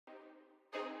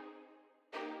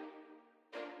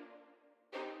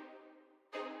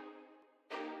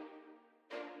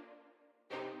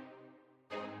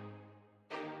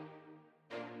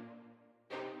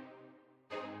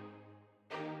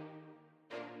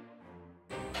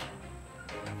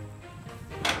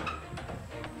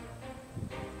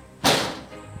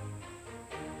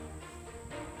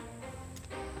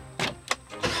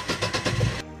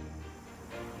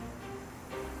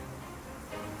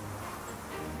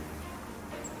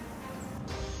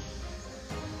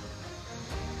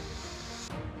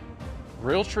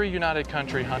Realty United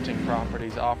Country Hunting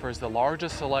Properties offers the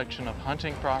largest selection of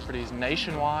hunting properties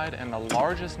nationwide and the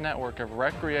largest network of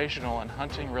recreational and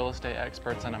hunting real estate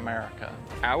experts in America.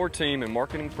 Our team and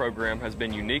marketing program has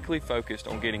been uniquely focused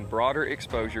on getting broader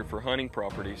exposure for hunting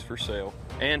properties for sale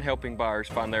and helping buyers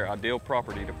find their ideal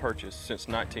property to purchase since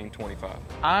 1925.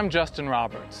 I'm Justin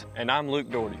Roberts. And I'm Luke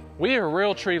Doherty. We are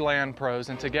Realtree Land Pros,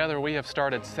 and together we have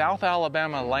started South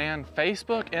Alabama Land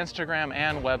Facebook, Instagram,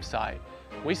 and website.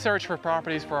 We search for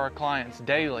properties for our clients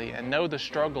daily and know the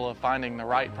struggle of finding the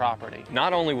right property.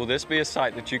 Not only will this be a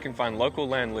site that you can find local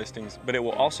land listings, but it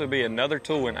will also be another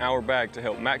tool in our bag to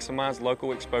help maximize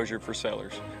local exposure for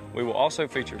sellers. We will also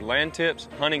feature land tips,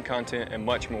 hunting content, and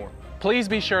much more. Please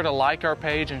be sure to like our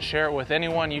page and share it with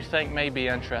anyone you think may be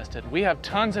interested. We have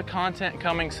tons of content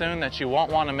coming soon that you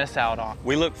won't want to miss out on.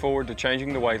 We look forward to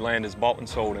changing the way land is bought and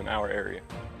sold in our area.